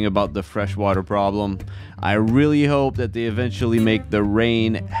something about the freshwater problem. I really hope that they eventually make the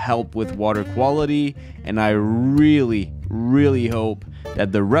rain help with water quality, and I really hope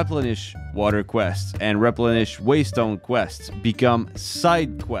that the replenish water quests and replenish waystone quests become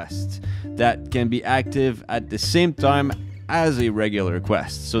side quests that can be active at the same time as a regular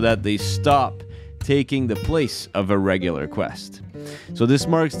quest, so that they stop taking the place of a regular quest. So this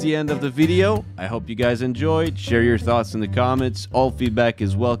marks the end of the video. I hope you guys enjoyed. Share your thoughts in the comments. All feedback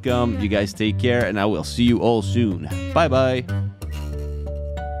is welcome. You guys take care, and I will see you all soon. Bye bye.